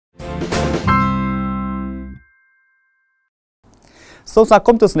សូមស្វាគ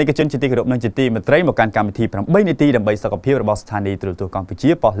មន៍ទស្សនិកជនជាទីគោរពនិងជាទីមេត្រីមកកាន់កម្មវិធី8នាទីដើម្បីសុខភាពរបស់ស្ថានីយ៍ទូរទស្សន៍កម្ពុជា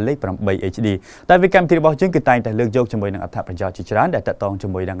ប៉ុស្តិ៍លេខ8 HD តែវាកម្មវិធីរបស់យើងគឺតែងតែលើកយកជាមួយនឹងអត្ថប្រយោជន៍ជាច្រើនដែលទាក់ទងជា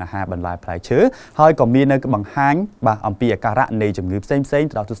មួយនឹងអាហារបន្លែផ្លែឈើហើយក៏មាននៅបង្ហាញបាទអំពីអាការៈនៃជំងឺផ្សេងៗទៅ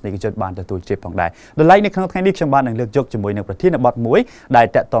ដល់ទស្សនិកជនបានទទួលជ្រាបផងដែរដោយឡែកនៅក្នុងថ្ងៃនេះខ្ញុំបាននឹងលើកយកជាមួយនឹងប្រធានបទមួយដែល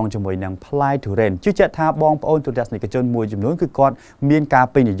ទាក់ទងជាមួយនឹងផ្លែទុរេនជឿជាក់ថាបងប្អូនទស្សនិកជនមួយចំនួនគឺគាត់មានការ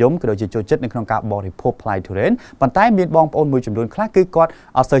ពេញនិយមក៏ដូចជាចូលចិត្តនៅក្នុងការបរិភោគផ្លែទុរេនប៉ុន្តែមានបងប្អូនមួយចំនួនខ្លះគឺគាត់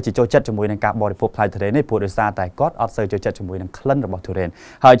អត់សូវចូលចិត្តជាមួយនឹងការបរិភោគផ្លែទុរេននេះព្រោះដោយសារតែគាត់អត់សូវចូលចិត្តជាមួយនឹងក្លិនរបស់ទុរេន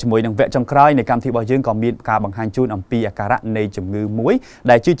ហើយជាមួយនឹងវគ្គចុងក្រោយនៃកម្មវិធីរបស់យើងក៏មានការបង្ហាញជូនអំពីអាការៈនៃជំងឺមួយ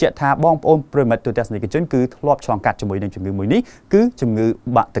ដែលជឿជាក់ថាបងប្អូនប្រិមិត្តទស្សនិកជនគឺធ្លាប់ឆ្លងកាត់ជាមួយនឹងជំងឺមួយនេះគឺជំងឺ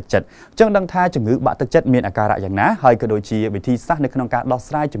បាក់ទឹកចិត្តអញ្ចឹងដឹងថាជំងឺបាក់ទឹកចិត្តមានអាការៈយ៉ាងណាហើយក៏ដូចជាវិធីសាស្ត្រនៅក្នុងការដោះ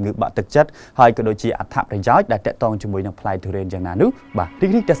ស្រាយជំងឺបាក់ទឹកចិត្តហើយក៏ដូចជាអត្ថប្រយោជន៍ដែលទាក់ទងជាមួយនឹងផ្លែទុរេនយ៉ាងណានោះបាទរី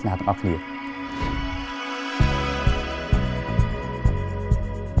ករាយទស្សនាទាំងអស់គ្នា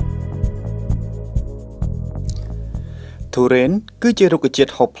ទុរេនគឺជារុក្ខជា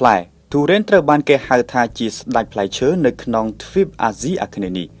តិហូបផ្លែទុរេនត្រូវបានគេហៅថាជាស្ដេចផ្លែឈើនៅក្នុងទ្វីបអាស៊ីអាគ្នេ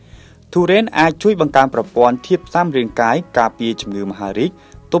យ៍នេះទុរេនអាចជួយបង្កើនប្រព័ន្ធធាតុផ្សំរាងកាយការពារជំងឺមហារីក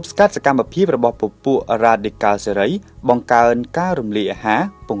ទប់ស្កាត់សកម្មភាពរបស់ពពួករ៉ាឌីកាល់សេរីបង្កើនការរំលាយអាហារ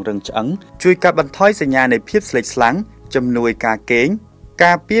ពង្រឹងឆ្អឹងជួយកាត់បន្ថយសញ្ញានៃភាពស្លេកស្លាំងជំនួយការគេង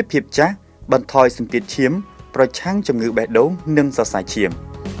ការពារភាពចាស់បន្ថយសម្ពាធឈាមប្រឆាំងជំងឺបេះដូងនិងសរសៃឈាម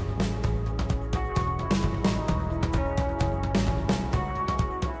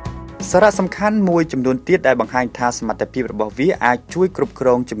សារៈសំខាន់មួយចំនួនទៀតដែលបង្ហាញថាសមត្ថភាពរបស់វាអាចជួយគ្រប់គ្រ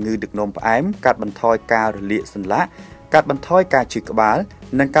ងជំងឺទឹកនោមផ្អែមកាត់បន្ថយការរលាកសន្លាក់កាត់បន្ថយការឈឺក្បាល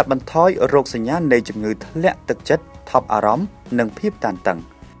និងកាត់បន្ថយរោគសញ្ញានៃជំងឺធ្លាក់ទឹកចិត្តថប់អារម្មណ៍និងភាពតានតឹង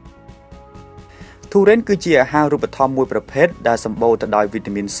ទុរេនគឺជាអាហាររូបត្ថម្ភមួយប្រភេទដែលសម្បូរទៅដោយវី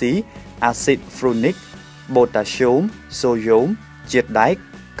តាមីន C អាស៊ីតហ្វ្រូនិក បូតាស្យូម សូយ៉ូម ជាតិដែក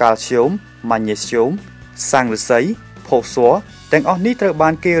កាល់ស្យូម ម៉ាញ៉េស្យូម សាំងឫស្សី ផូស្វ័រទាំងអស់នេះត្រូវបា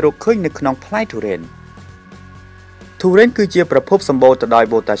នគេរកឃើញនៅក្នុងផ្លែទុរេនទុរេនគឺជាប្រភពសម្បូរទៅដោយ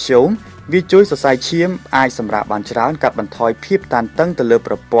បូតាស្យូមវាជួយសរសៃឈាមអាចសម្រាកបានច្រើនកាត់បន្ថយភាពតានតឹងទៅលើ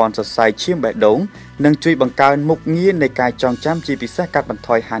ប្រព័ន្ធសរសៃឈាមបេះដូងនិងជួយបង្កើនមុខងារនៃការចងចាំជាពិសេសកាត់បន្ថ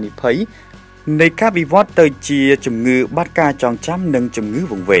យហានិភ័យនៃការវិវត្តទៅជាជំងឺបាត់ការចងចាំនិងជំងឺ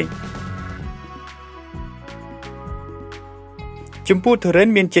វង្វេងចំពោះទុរេន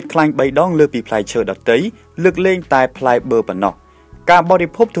មានជាតិខ្លាញ់3ដងលើពីផ្លែឈើដទៃលើកលែងតែផ្លែបឺប៉ុណ្ណោះការបរិ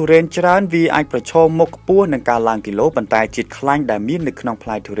ភោគទុរេនច្រើនវាអាចប្រឈមមុខខ្ពស់នឹងការឡើងគីឡូប៉ុន្តែជាតិខ្លាញ់ដែលមាននៅក្នុងផ្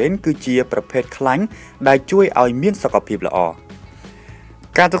លែទុរេនគឺជាប្រភេទខ្លាញ់ដែលជួយឲ្យមានសុខភាពល្អ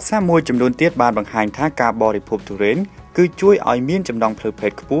ការសិក្សាមួយចំនួនទៀតបានបង្ហាញថាការបរិភោគទុរេនគឺជួយឲ្យមានចំណង់ផ្លូវភេ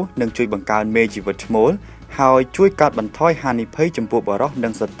ទខ្ពស់និងជួយបង្កើនមេជីវិតឈ្មោលហើយជួយកាត់បន្ថយហានិភ័យចំពោះបុរសនិ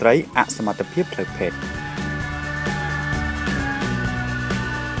ងស្ត្រីអសមត្ថភាពផ្លូវភេទ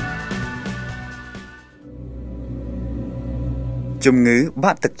ជំងឺ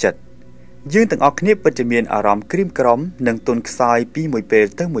បាក់ទឹកចិត្តយើងទាំងអស់គ្នាពិតជាមានអារម្មណ៍ក្រៀមក្រំនិងទន់ខ្សោយពីមួយពេល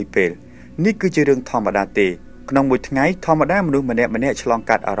ទៅមួយពេលនេះគឺជារឿងធម្មតាទេក្នុងមួយថ្ងៃធម្មតាមនុស្សម្នាក់ឆ្លង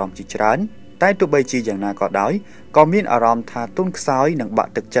កាត់អារម្មណ៍ជាច្រើនតែទោះបីជាយ៉ាងណាក៏ដោយក៏មានអារម្មណ៍ថាទន់ខ្សោយនិងបា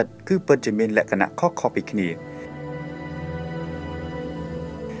ក់ទឹកចិត្តគឺពិតជាមានលក្ខណៈខុសៗពីគ្នា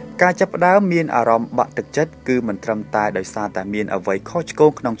ការចាប់ផ្ដើមមានអារម្មណ៍បាក់ទឹកចិត្តគឺមិនត្រឹមតែដោយសារតែមានអ្វីខុសឆ្គ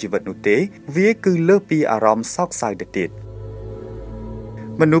ងក្នុងជីវិតនោះទេវាគឺលើសពីអារម្មណ៍សោកសៅទៅទៀត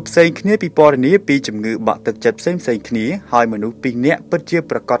មនុស្សផ្សេងគ្នាពិពណ៌នាពីជំងឺបាក់ទឹកចិត្តផ្សេងគ្នាហើយមនុស្ស2នាក់ពិតជា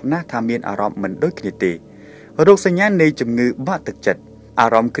ប្រកបណាស់ថាមានអារម្មណ៍មិនដូចគ្នាទេរោគសញ្ញានៃជំងឺបាក់ទឹកចិត្តអា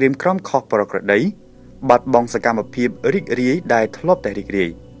រម្មណ៍ក្រៀមក្រំខុសប្រក្រតីបាត់បង់សកម្មភាពរីករាយដែលធ្លាប់តែរីករាយ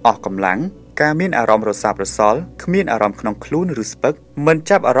អស់កម្លាំងការមានអារម្មណ៍រសាប់រសល់គ្មានអារម្មណ៍ក្នុងខ្លួនឬស្ពឹកមិន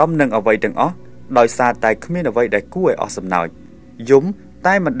ចាប់អារម្មណ៍នឹងអ្វីទាំងអស់ដោយសារតែគ្មានអ្វីដែលគួរឲ្យអស់សំណើចយំ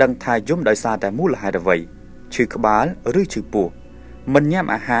តែមិនដឹងថាយំដោយសារតែមូលហេតុអ្វីឈឺក្បាលឬឈឺពោះមិនញ៉ាំ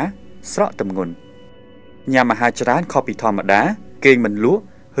អាហារស្រក់ទម្ងន់ញ៉ាំអាហារច្រើនខុសពីធម្មតាគេងមិនលក់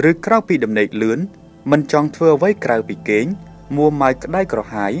ឬក្រោកពីដំណេកលឿនមិនចង់ធ្វើអ្វីក្រៅពីគេងមួម៉ៅក្តៅក្រ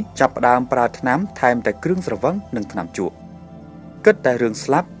ហាយចាប់ផ្ដើមប្រើថ្នាំថែមតែគ្រឿងស្រវឹងនិងថ្នាំជក់គិតតែរឿងស្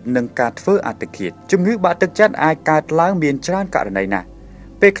លាប់និងការធ្វើអត្តឃាតជំងឺបាក់ទឹកចិត្តអាចកើតឡើងមានច្រើនករណីណាស់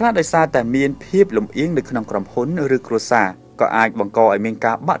ពេលខ្លះដោយសារតែមានភាពលំអៀងនៅក្នុងក្រុមហ៊ុនឬគ្រួសារក៏អាចបង្កឲ្យមាន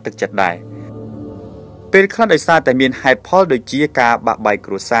ការបាក់ទឹកចិត្តដែរពេលខ្លះដោយសារតែមានហេតុផលដូចជាការបាក់បែក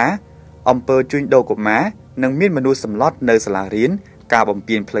គ្រួសារអំពើជួញដូរកុមារនិងមានមនុស្សសម្លាប់នៅសាលារៀនការបំ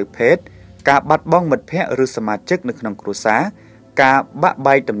ពានផ្លូវភេទការបាត់បង់មិត្តភ័ក្តិឬសមាជិកនៅក្នុងគ្រួសារការបាក់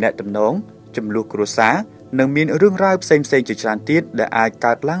បែកទំនាក់ទំនងជម្លោះគ្រួសារនិងមានរឿងរ៉ាវផ្សេងជាច្រើនទៀតដែលអាច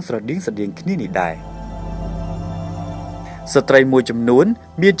កើតឡើងស្រដៀងគ្នានេះដែរស្ត្រីមួយចំនួន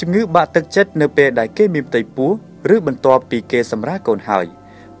មានជំងឺបាក់ទឹកចិត្តនៅពេលដែលគេមានផ្ទៃពោះ ឬបន្ទាប់ពីគេសម្រាលកូនហើយ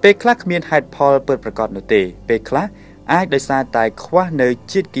ពេលខ្លះគ្មានហេតុផលពិតប្រាកដនោះទេពេលខ្លះអាចដោយសារតែខ្វះនៅ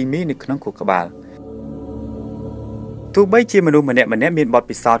ជាតិគីមីនៅក្នុងខួរក្បាលទោះបីជាមនុស្សម្នាក់មានបទ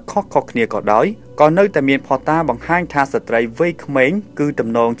ពិសោធន៍ខុសៗគ្នាក៏ដោយក៏នៅតែមានផុសតាងបង្ហាញថាស្ត្រីវ័យក្មេងគឺទំ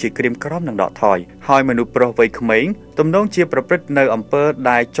នងជាក្រៀមក្រំនឹងដកថយហើយមនុស្សប្រុសវ័យក្មេងទំនងជាប្រព្រឹត្តនៅអំពើ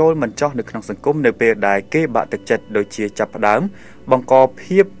ដែលចូលមិនចោះនៅក្នុងសង្គមនៅពេលដែលគេបាក់ទឹកចិត្តដូចជាចាប់ផ្ដើមបង្ក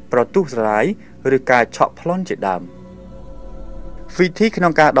ភាពប្រទុះរាយឬការឆក់ប្លន់ជាដើមវិធីក្នុ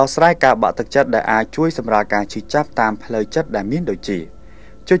ងការដោះស្រាយការបាក់ទឹកចិត្តដែលអាចជួយសម្រាលការឈឺចាប់តាមផ្លូវចិត្តដែលមានដូចជា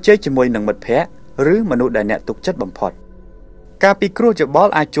ជជែកជាមួយនឹងមិត្តភ័ក្តិឬមនុស្សដែលអ្នកទុកចិត្តបំផុតការពិគ្រោះយោប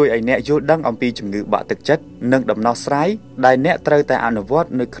ល់អាចជួយឲ្យអ្នកយល់ដឹងអំពីជំងឺបាក់ទឹកចិត្តនិងដំណោះស្រាយដែលអ្នកត្រូវតែអនុវត្ត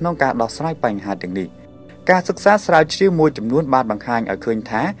នៅក្នុងការដោះស្រាយបញ្ហាទាំងនេះការសិក្សាស្រាវជ្រាវមួយចំនួនបានបង្ហាញឲ្យឃើញ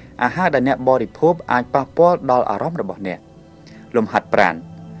ថាអាហារដែលអ្នកបរិភោគអាចប៉ះពាល់ដល់អារម្មណ៍របស់អ្នកលំហាត់ប្រាណ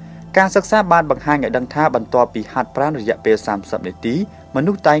ការសិក្សាបានបង្ហាញឲ្យដឹងថាបន្ទាប់ពីហាត់ប្រាណរយៈពេល30នាទីម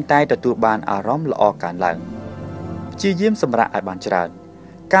នុស្សតែងតែទទួលបានអារម្មណ៍ល្អកើនឡើងព្យាយាមសម្រាកឲ្យបានច្រើន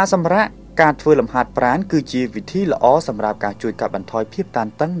ការសម្រាកការធ្វើលំហាត់ប្រាណគឺជាវិធីល្អសម្រាប់ការជួយកាត់បន្ថយភាពតាន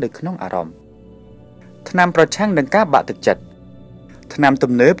តឹងនៅក្នុងអារម្មណ៍ថ្នាំប្រឆាំងនឹងការបាក់ទឹកចិត្តថ្នាំ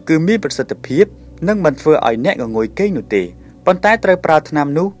ទំនើបគឺមានប្រសិទ្ធភាពនិងមិនធ្វើឲ្យអ្នកងងុយគេងនោះទេប៉ុន្តែត្រូវប្រើថ្នាំ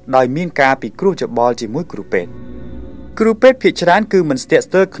នោះដោយមានការពិគ្រោះយោបល់ជាមួយគ្រូពេទ្យភាគច្រើនគឺមិនស្ទាក់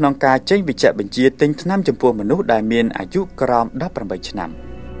ស្ទើរក្នុងការចេញវិជ្ជបញ្ជាទិញថ្នាំចំពោះមនុស្សដែលមានអាយុក្រោម18ឆ្នាំ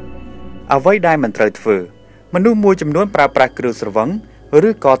អ្វីដែលមិនត្រូវធ្វើមនុស្សមួយចំនួនប្រើប្រាស់គ្រឿងស្រវឹង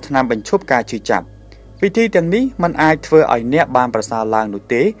ឬក៏ថ្នាំបញ្ឈប់ការឈឺចាប់វិធីទាំងនេះមិនអាចធ្វើឲ្យអ្នកបានប្រសើរឡើងនោះ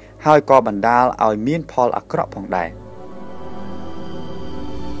ទេហើយក៏បណ្ដាលឲ្យមានផលអាក្រក់ផងដែរ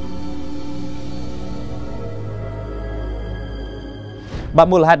បាទ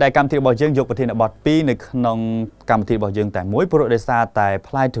មូលហេតុដែលកម្មវិធីរបស់យើងយកប្រធានបទ2នៅក្នុងកម្មវិធីរបស់យើងតែមួយព្រោះដោយសារតែ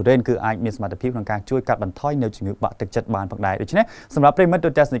ផ្លែទុរេនគឺអាចមានសមត្ថភាពក្នុងការជួយកាត់បន្ថយនៅជំងឺបាក់ទឹកចិត្តបានផងដែរដូច្នេះសម្រាប់ប្រិមិត្ត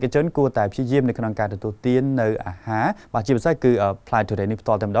ទស្សនិកជនគួរតែព្យាយាមនៅក្នុងការទទួលទាននៅអាហារបាទជាពិសេសគឺផ្លែទុរេននេះផ្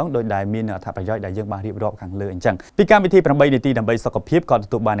ទាល់តែម្ដងដោយដែលមានអត្ថប្រយោជន៍ដែលយើងបានរៀបរាប់ខាងលើអញ្ចឹងពីកម្មវិធី8នាទីដើម្បីសុខភាពក៏ទ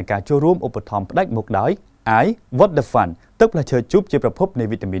ទួលបានការចូលរួមឧបត្ថម្ភផ្ដាច់មុខដោយ What the Fun ទឹកផ្លែឈើជូបជាប្រភពនៃ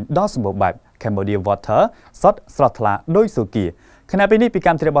វីតាមីនដ៏សម្បូរបែប Cambodia Water សុទ្ធស្រស់ថ្លាដោយសូគីខណៈពេលនេះពីក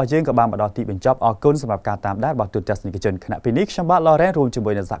ម្មវិធីរបស់យើងក៏បានមកដល់ទីបញ្ចប់អរគុណសម្រាប់ការតាមដានរបស់ទូតទស្សនិកជនខណៈពេលនេះខ្ញុំបាទ Loren រួមជា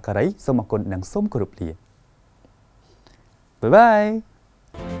មួយនឹងសហការីសូមអរគុណនិងសូមគោរពលាបាយបាយ